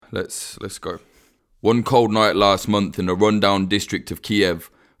let's go. One cold night last month in a rundown district of Kiev,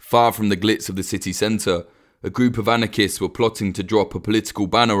 far from the glitz of the city centre, a group of anarchists were plotting to drop a political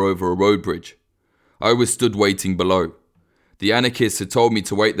banner over a road bridge. I was stood waiting below. The anarchists had told me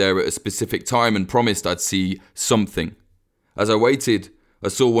to wait there at a specific time and promised I'd see something. As I waited, I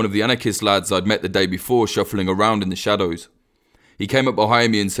saw one of the anarchist lads I'd met the day before shuffling around in the shadows. He came up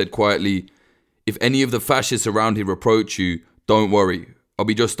behind me and said quietly, "If any of the fascists around here approach you, don't worry, I'll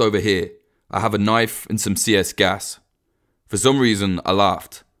be just over here. I have a knife and some CS gas." For some reason, I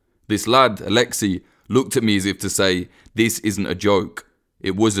laughed. This lad, Alexei, looked at me as if to say, this isn't a joke.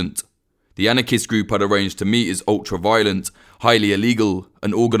 It wasn't. The anarchist group I'd arranged to meet is ultra-violent, highly illegal,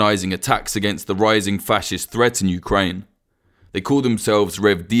 and organising attacks against the rising fascist threat in Ukraine. They call themselves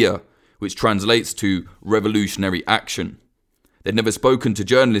Rev Dia, which translates to Revolutionary Action. They'd never spoken to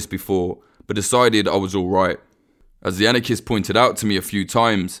journalists before, but decided I was alright. As the anarchists pointed out to me a few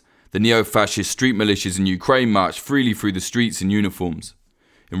times, the neo-fascist street militias in Ukraine march freely through the streets in uniforms.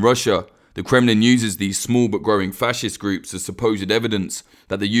 In Russia, the Kremlin uses these small but growing fascist groups as supposed evidence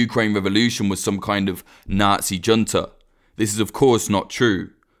that the Ukraine revolution was some kind of Nazi junta. This is of course not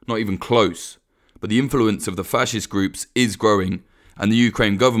true, not even close, but the influence of the fascist groups is growing, and the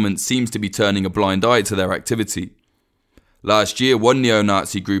Ukraine government seems to be turning a blind eye to their activity. Last year, one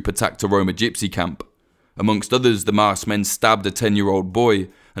neo-Nazi group attacked a Roma gypsy camp. Amongst others, the masked men stabbed a 10-year-old boy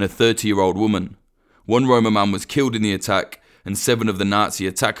and a 30-year-old woman. One Roma man was killed in the attack, and 7 of the Nazi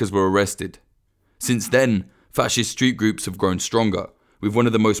attackers were arrested. Since then, fascist street groups have grown stronger, with one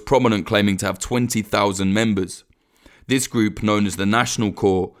of the most prominent claiming to have 20,000 members. This group, known as the National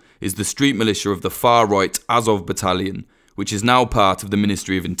Corps, is the street militia of the far-right Azov Battalion, which is now part of the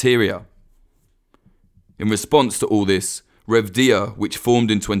Ministry of Interior. In response to all this, Rev Dia, which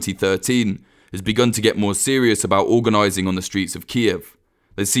formed in 2013, has begun to get more serious about organising on the streets of Kiev.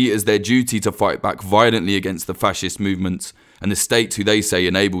 They see it as their duty to fight back violently against the fascist movements and the state who they say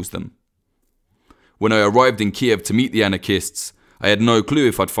enables them. When I arrived in Kiev to meet the anarchists, I had no clue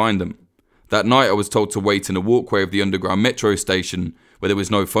if I'd find them. That night I was told to wait in a walkway of the underground metro station where there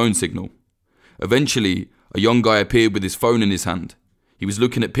was no phone signal. Eventually, a young guy appeared with his phone in his hand. He was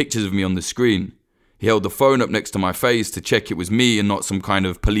looking at pictures of me on the screen. He held the phone up next to my face to check it was me and not some kind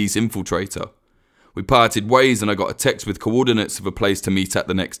of police infiltrator. We parted ways and I got a text with coordinates of a place to meet at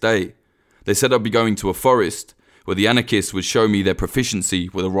the next day. They said I'd be going to a forest where the anarchists would show me their proficiency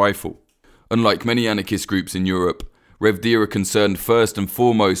with a rifle. Unlike many anarchist groups in Europe, Rev Dia are concerned first and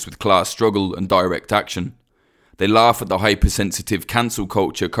foremost with class struggle and direct action. They laugh at the hypersensitive cancel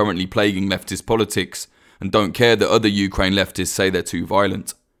culture currently plaguing leftist politics and don't care that other Ukraine leftists say they're too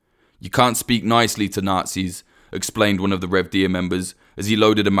violent. "You can't speak nicely to Nazis," explained one of the Rev Dia members as he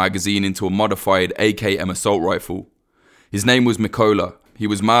loaded a magazine into a modified AKM assault rifle. His name was Mykola. He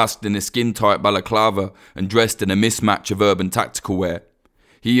was masked in a skin-tight balaclava and dressed in a mismatch of urban tactical wear.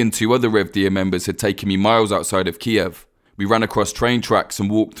 He and 2 other Rev Dia members had taken me miles outside of Kiev. We ran across train tracks and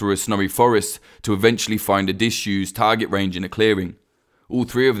walked through a snowy forest to eventually find a disused target range in a clearing. All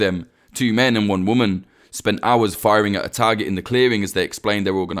 3 of them, 2 men and 1 woman, spent hours firing at a target in the clearing as they explained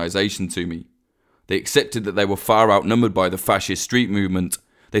their organisation to me. They accepted that they were far outnumbered by the fascist street movement.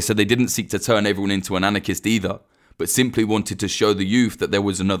 They said they didn't seek to turn everyone into an anarchist either, but simply wanted to show the youth that there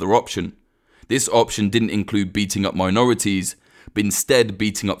was another option. This option didn't include beating up minorities, but instead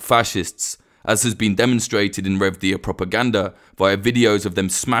beating up fascists, as has been demonstrated in Rev Dia propaganda via videos of them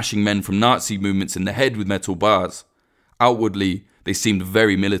smashing men from Nazi movements in the head with metal bars. Outwardly, they seemed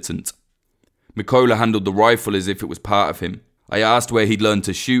very militant. Mykola handled the rifle as if it was part of him. I asked where he'd learned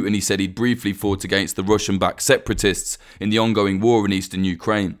to shoot and he said he'd briefly fought against the Russian-backed separatists in the ongoing war in eastern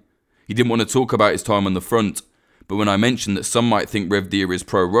Ukraine. He didn't want to talk about his time on the front, but when I mentioned that some might think Rev Dia is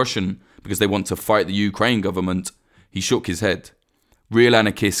pro-Russian because they want to fight the Ukraine government, he shook his head. "Real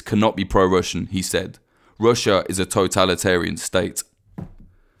anarchists cannot be pro-Russian," he said. "Russia is a totalitarian state."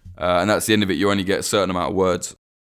 And that's the end of it. You only get a certain amount of words.